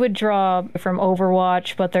 She would draw from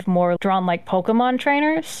Overwatch, but they're more drawn like Pokemon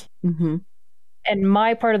trainers. Mm-hmm. And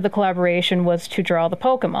my part of the collaboration was to draw the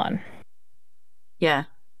Pokemon. Yeah.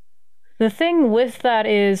 The thing with that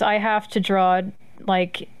is I have to draw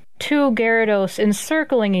like two Gyarados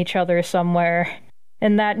encircling each other somewhere,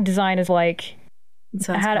 and that design is like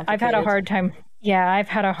I've had a hard time. Yeah, I've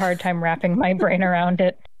had a hard time wrapping my brain around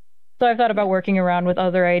it. So I've thought about working around with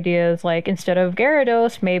other ideas, like instead of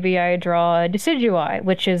Gyarados, maybe I draw a Decidueye,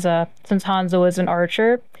 which is since Hanzo is an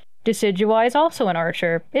archer, Decidueye is also an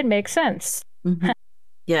archer. It makes sense. Mm-hmm.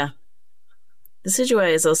 Yeah.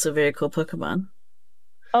 Decidueye is also a very cool Pokemon.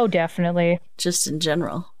 Oh, definitely. Just in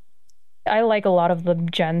general. I like a lot of the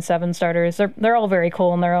Gen 7 starters. They're all very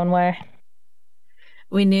cool in their own way.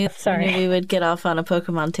 We knew we would get off on a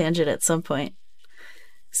Pokemon tangent at some point.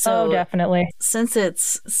 So, definitely. Since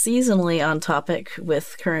it's seasonally on topic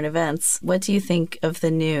with current events, what do you think of the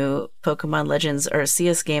new Pokemon Legends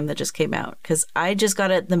Arceus game that just came out? Because I just got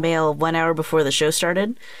it in the mail 1 hour before the show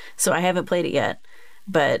started, so I haven't played it yet.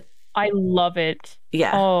 But I love it.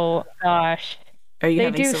 Yeah. Oh gosh. Are you they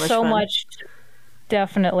having do so much so fun? much.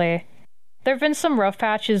 Definitely. There have been some rough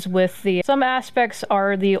patches with some aspects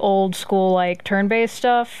are the old school like turn-based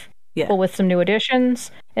stuff, but with some new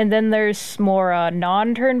additions. And then there's more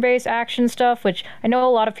non-turn-based action stuff, which I know a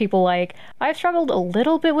lot of people like. I've struggled a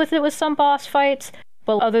little bit with it with some boss fights,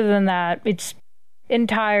 but other than that, it's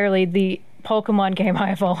entirely the Pokemon game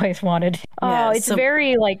I've always wanted. It's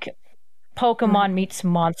very like Pokemon meets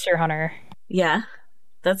Monster Hunter. Yeah,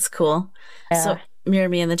 that's cool. Yeah. So Mirror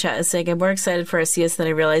Me in the chat is saying, I'm more excited for Arceus than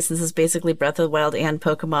I realized this is basically Breath of the Wild and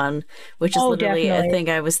Pokemon, which is literally definitely. a thing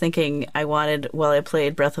I was thinking I wanted while I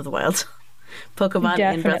played Breath of the Wild. Pokemon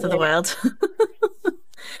in Breath of the Wild.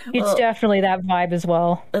 It's definitely that vibe as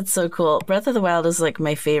well. That's so cool. Breath of the Wild is like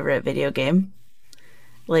my favorite video game.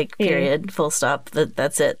 Like, period, full stop.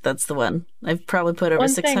 That's it. That's the one. I've probably put over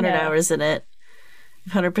 600 hours in it.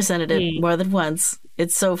 I've 100%ed it more than once.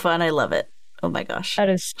 It's so fun. I love it. Oh my gosh. That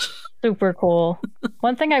is super cool.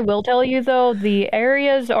 One thing I will tell you, though, the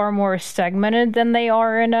areas are more segmented than they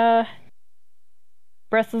are in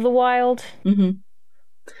Breath of the Wild. Mm-hmm.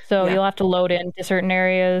 So you'll have to load into certain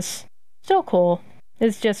areas. Still cool.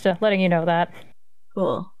 It's just letting you know that.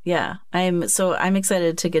 Cool. Yeah. I'm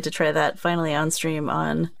excited to get to try that finally on stream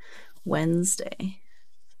on Wednesday.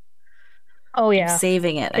 Oh yeah. I'm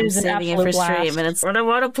saving it for stream, and it's what I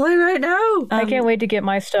want to play right now. I can't wait to get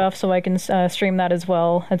my stuff so I can stream that as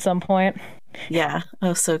well at some point. Yeah.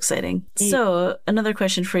 Oh, so exciting. So, another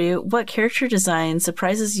question for you. What character design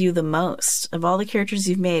surprises you the most? Of all the characters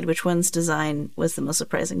you've made, which one's design was the most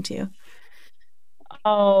surprising to you?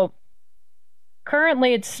 Oh,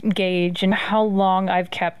 currently it's Gage and how long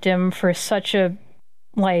I've kept him for such a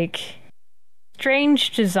like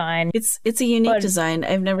strange design. It's a unique But design.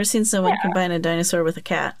 I've never seen someone yeah. combine a dinosaur with a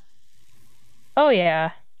cat. Oh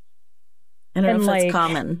yeah. I don't know And if that's like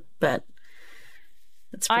common, but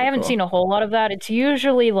it's I pretty haven't cool. seen a whole lot of that. It's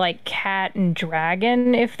usually like cat and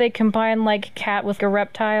dragon if they combine like cat with a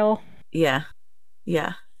reptile. Yeah.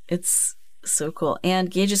 Yeah. It's so cool. And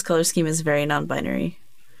Gage's color scheme is very non-binary,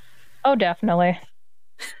 Oh, definitely.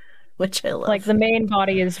 which I Like love. the main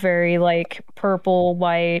body is very like purple,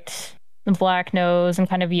 white, the black nose, and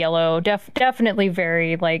kind of yellow. Definitely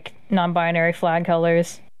very like non-binary flag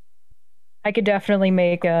colors. I could definitely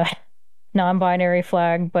make a non-binary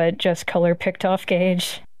flag, but just color picked off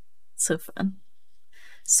Gauge. So fun.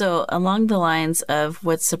 So, along the lines of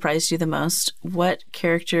what surprised you the most, what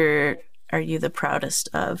character are you the proudest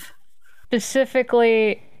of?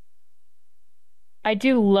 Specifically, I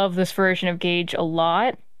do love this version of Gauge a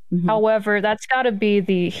lot. Hmm. However, that's got to be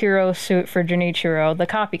the hero suit for Junichiro, the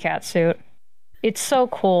copycat suit. It's so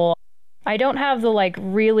cool. I don't have the like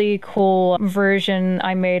really cool version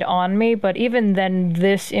I made on me, but even then,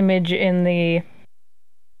 this image in the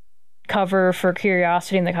cover for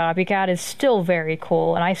Curiosity and the Copycat is still very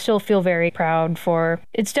cool, and I still feel very proud for.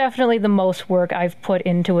 It's definitely the most work I've put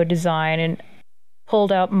into a design and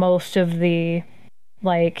pulled out most of the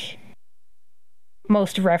like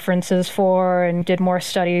most references for and did more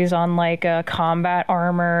studies on like combat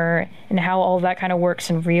armor and how all that kind of works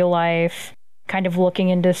in real life, kind of looking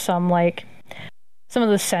into some of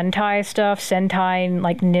the Sentai stuff, Sentai and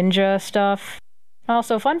like ninja stuff.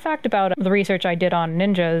 Also, fun fact about the research I did on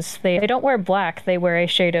ninjas, they don't wear black, they wear a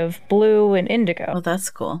shade of blue and indigo. Oh, that's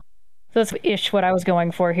cool. So that's ish what I was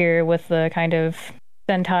going for here with the kind of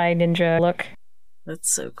Sentai ninja look.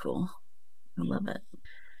 That's so cool. I love it.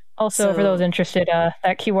 Also, for those So, interested,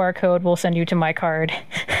 that QR code will send you to my card.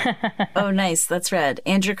 oh, nice. That's rad.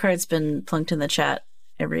 And your card's been plunked in the chat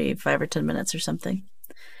every 5 or 10 minutes or something.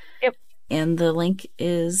 Yep. And the link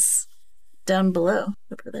is down below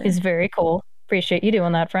over there. Is very cool. Appreciate you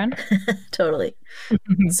doing that, friend. Totally.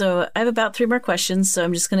 So I have about 3 more questions. So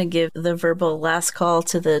I'm just going to give the verbal last call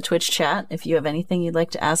to the Twitch chat. If you have anything you'd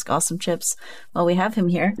like to ask AwesomeChipz while we have him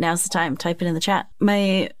here, now's the time. Type it in the chat.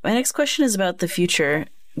 My next question is about the future.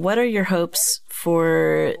 What are your hopes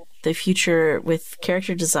for the future with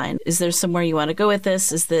character design? Is there somewhere you want to go with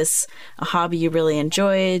this? Is this a hobby you really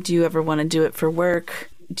enjoy? Do you ever want to do it for work?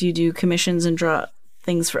 Do you do commissions and draw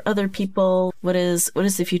things for other people? What does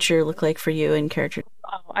the future look like for you in character?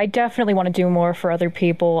 I definitely want to do more for other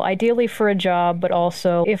people, ideally for a job, but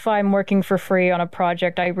also if I'm working for free on a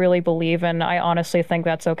project I really believe in, I honestly think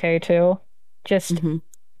that's okay too. Just, Mm-hmm.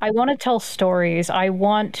 I want to tell stories. I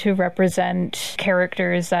want to represent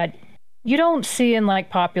characters that you don't see in like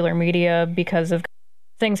popular media because of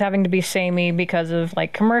things having to be samey because of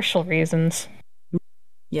like commercial reasons.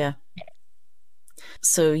 Yeah.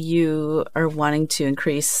 So you are wanting to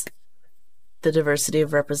increase the diversity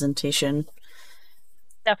of representation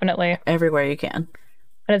Definitely. everywhere you can.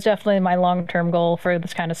 And it's definitely my long-term goal for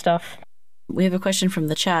this kind of stuff. We have a question from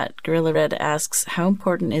the chat. Gorilla Red asks, how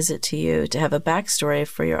important is it to you to have a backstory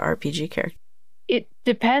for your RPG character? It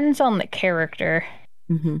depends on the character.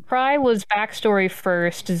 Mm-hmm. Cry was backstory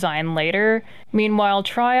first, design later. Meanwhile,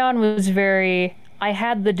 Tryon was very. I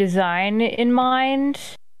had the design in mind,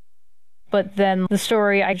 but then the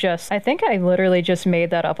story, I think I literally just made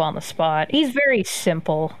that up on the spot. He's very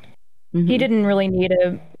simple. Mm-hmm. He didn't really need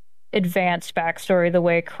a advanced backstory the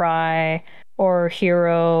way Cry or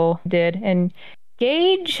Hero did. And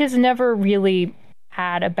Gage has never really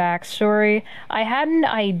had a backstory. I had an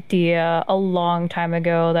idea a long time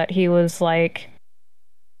ago that he was like.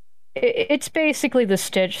 It's basically the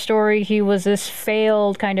Stitch story. He was this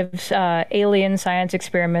failed kind of alien science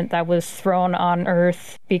experiment that was thrown on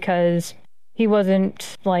Earth because he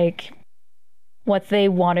wasn't like what they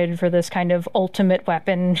wanted for this kind of ultimate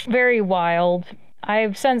weapon. Very wild.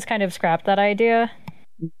 I've since kind of scrapped that idea,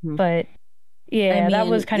 Mm-hmm. but yeah, I mean, that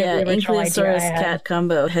was kind of the original idea I Ankylosaurus had. cat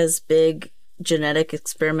combo has big genetic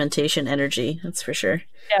experimentation energy, that's for sure.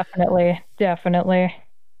 Definitely, definitely.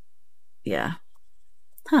 Yeah.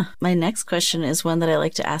 Huh. My next question is one that I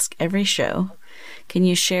like to ask every show. Can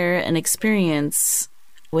you share an experience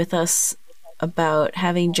with us about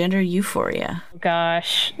having gender euphoria?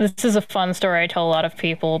 Gosh, this is a fun story I tell a lot of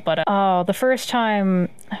people, but the first time,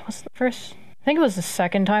 I think it was the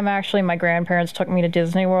second time actually, my grandparents took me to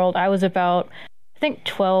Disney World. I was about think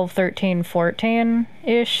 12, 13,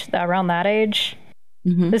 14-ish, around that age.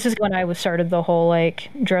 Mm-hmm. This is when I was started the whole like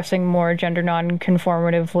dressing more gender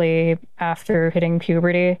non-conformatively after hitting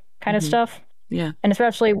puberty kind of stuff. Yeah. And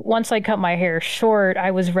especially once I cut my hair short, I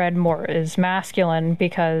was read more as masculine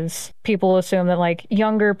because people assume that like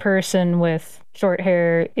younger person with short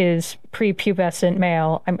hair is prepubescent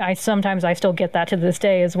male. I sometimes I still get that to this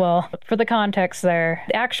day as well. For the context there,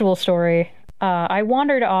 the actual story, I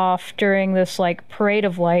wandered off during this like parade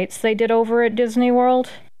of lights they did over at Disney World.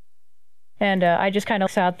 And I just kind of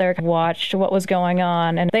sat there and watched what was going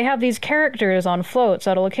on. And they have these characters on floats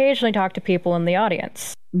that'll occasionally talk to people in the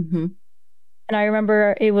audience. Mm-hmm. And I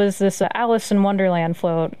remember it was this Alice in Wonderland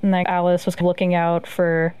float. And like Alice was looking out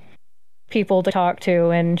for people to talk to.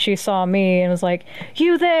 And she saw me and was like,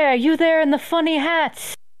 you there in the funny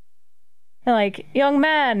hats. And like, young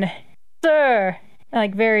man, sir. And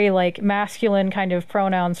like very like masculine kind of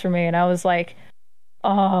pronouns for me. And I was like,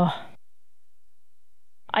 oh...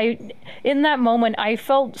 in that moment, I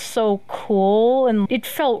felt so cool and it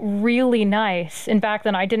felt really nice. And back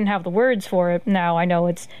then I didn't have the words for it. Now I know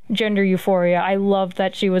it's gender euphoria. I loved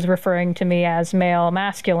that she was referring to me as male,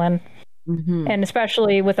 masculine. Mm-hmm. And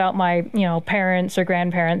especially without my, parents or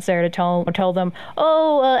grandparents there to tell them,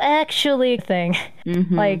 actually thing.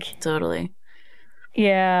 Mm-hmm. Like, totally.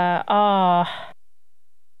 Yeah.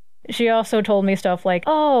 She also told me stuff like,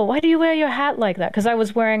 oh, why do you wear your hat like that? Because I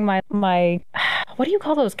was wearing my what do you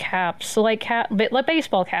call those caps? So like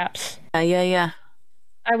baseball caps. Yeah.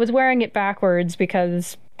 I was wearing it backwards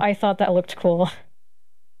because I thought that looked cool.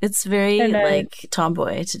 It's very like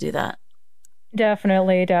tomboy to do that.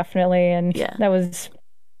 Definitely. And yeah, that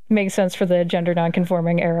makes sense for the gender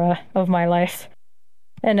non-conforming era of my life.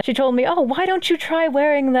 And she told me, oh, why don't you try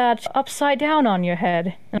wearing that upside down on your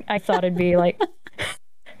head? And I thought it'd be like...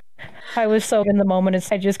 I was so in the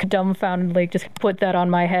moment, I just dumbfoundedly just put that on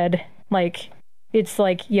my head. Like, it's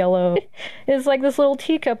like yellow. It's like this little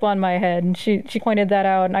teacup on my head. And she pointed that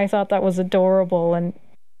out, and I thought that was adorable. And,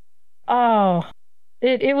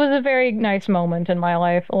 it was a very nice moment in my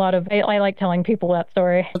life. I like telling people that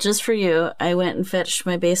story. Well, just for you, I went and fetched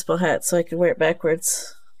my baseball hat so I could wear it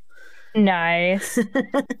backwards. Nice.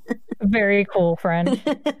 Very cool, friend.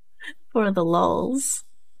 For the lulz.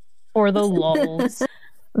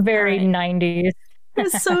 Very right. 90s.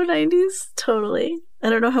 It's so 90s. Totally. I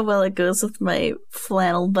don't know how well it goes with my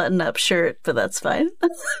flannel button-up shirt, but that's fine.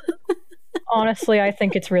 Honestly, I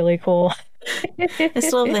think it's really cool. I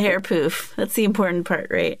still have the hair poof. That's the important part,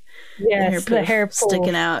 right? Yes, the hair poof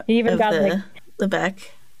sticking out even of got the back.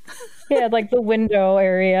 Yeah, like the window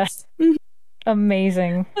area.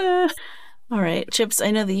 Amazing. All right, Chips,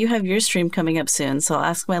 I know that you have your stream coming up soon, so I'll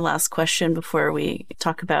ask my last question before we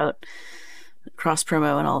talk about cross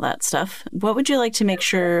promo and all that stuff. What would you like to make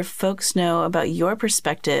sure folks know about your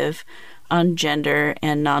perspective on gender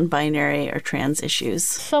and non-binary or trans issues?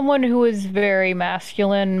 Someone who is very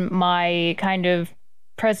masculine, my kind of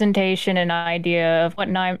presentation and idea of what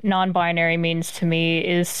non-binary means to me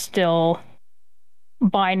is still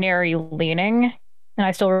binary leaning, and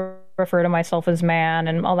I still refer to myself as man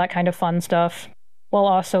and all that kind of fun stuff, while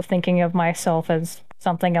also thinking of myself as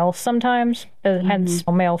something else sometimes, hence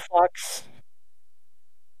male flux.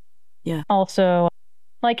 Yeah. Also,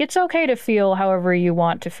 like, it's okay to feel however you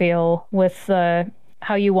want to feel with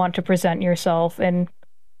how you want to present yourself and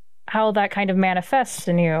how that kind of manifests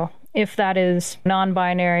in you. If that is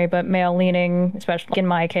non-binary but male-leaning, especially in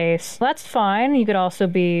my case, that's fine. You could also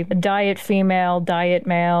be a diet female, diet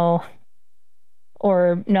male,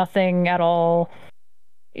 or nothing at all.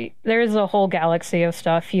 There's a whole galaxy of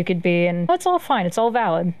stuff you could be, and it's all fine. It's all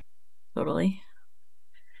valid. Totally.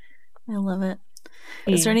 I love it.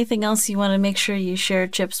 Is there anything else you want to make sure you share,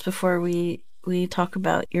 Chips, before we talk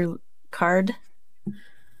about your card?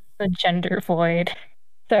 The gender void.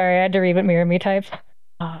 Sorry, I had to read what Mirror Me typed.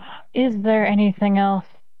 Is there anything else?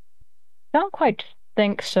 I don't quite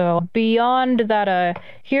think so. Beyond that, a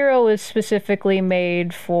hero is specifically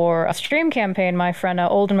made for a stream campaign my friend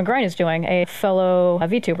Olden McGrine is doing, a fellow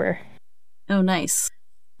VTuber. Oh, nice.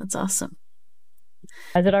 That's awesome.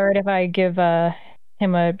 Is it alright if I give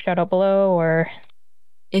him a shout out below, or...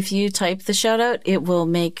 If you type the shout out, it will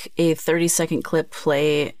make a 30-second clip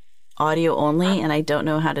play audio only, and I don't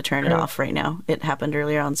know how to turn it off right now. It happened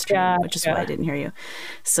earlier on stream, which is why I didn't hear you.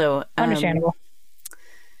 So understandable.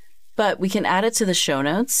 But we can add it to the show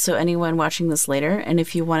notes, so anyone watching this later, and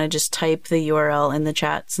if you want to just type the URL in the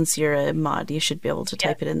chat, since you're a mod, you should be able to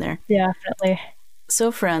type it in there. Yeah, definitely. So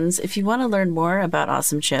friends, if you want to learn more about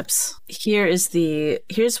AwesomeChipz,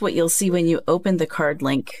 here's what you'll see when you open the card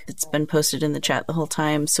link. It's been posted in the chat the whole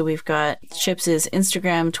time. So we've got Chipz's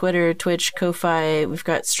Instagram, Twitter, Twitch, Ko-Fi. We've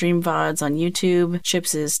got stream VODs on YouTube,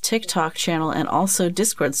 Chipz's TikTok channel, and also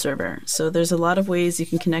Discord server. So there's a lot of ways you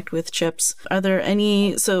can connect with Chipz. Are there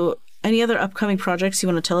any other upcoming projects you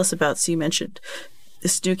want to tell us about? So you mentioned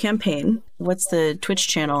this new campaign. What's the Twitch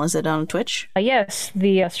channel? Is it on Twitch? Yes,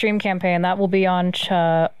 the stream campaign. That will be on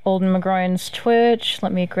Olden McGroin's Twitch.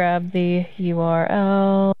 Let me grab the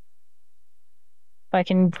URL. If I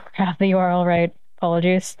can grab the URL right.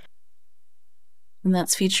 Apologies. And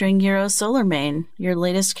that's featuring Euro Solar Main, your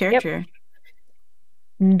latest character.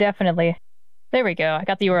 Yep. Definitely. There we go. I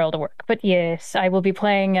got the URL to work. But yes, I will be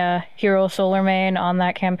playing Hero Solar Main on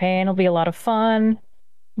that campaign. It'll be a lot of fun.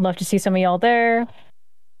 Love to see some of y'all there.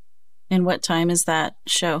 And what time is that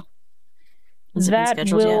show? Has it been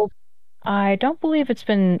scheduled yet? I don't believe it's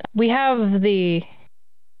been. We have I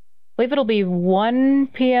believe it'll be 1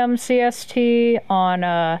 p.m. CST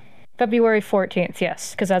on February 14th,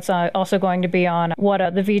 yes, because that's also going to be on what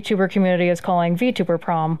the VTuber community is calling VTuber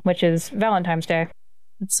Prom, which is Valentine's Day.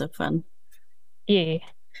 That's so fun. Yeah.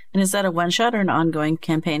 And is that a one-shot or an ongoing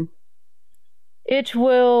campaign? It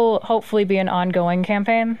will hopefully be an ongoing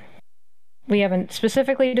campaign. We haven't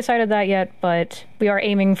specifically decided that yet, but we are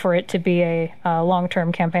aiming for it to be a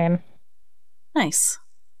long-term campaign. Nice.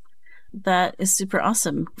 That is super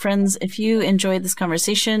awesome. Friends, if you enjoyed this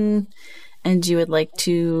conversation and you would like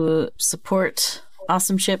to support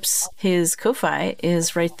AwesomeChipz, his Ko-Fi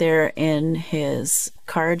is right there in his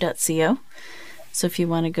card.co. So if you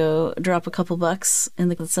want to go drop a couple bucks,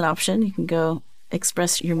 that's an option. You can go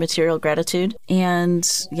express your material gratitude. And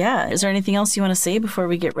yeah, is there anything else you want to say before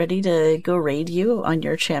we get ready to go raid you on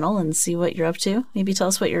your channel and see what you're up to? Maybe tell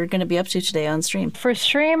us what you're going to be up to today on stream. For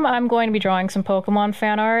stream, I'm going to be drawing some Pokemon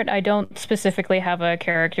fan art. I don't specifically have a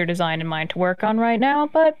character design in mind to work on right now,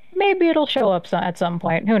 but maybe it'll show up at some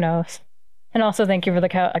point. Who knows? And also thank you for the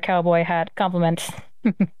cowboy hat compliment.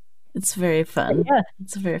 It's very fun. Yeah.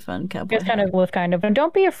 It's a very fun cowboy hat. And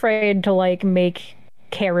don't be afraid to make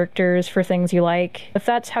characters for things you like. If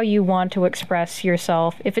that's how you want to express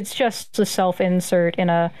yourself, if it's just a self-insert in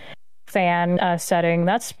a fan setting,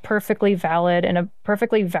 that's perfectly valid and a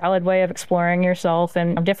perfectly valid way of exploring yourself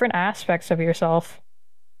and different aspects of yourself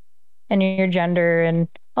and your gender and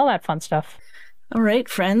all that fun stuff. All right,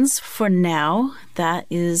 friends, for now, that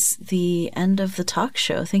is the end of the talk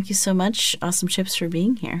show. Thank you so much, AwesomeChipz, for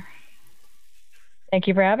being here. Thank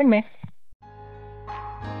you for having me.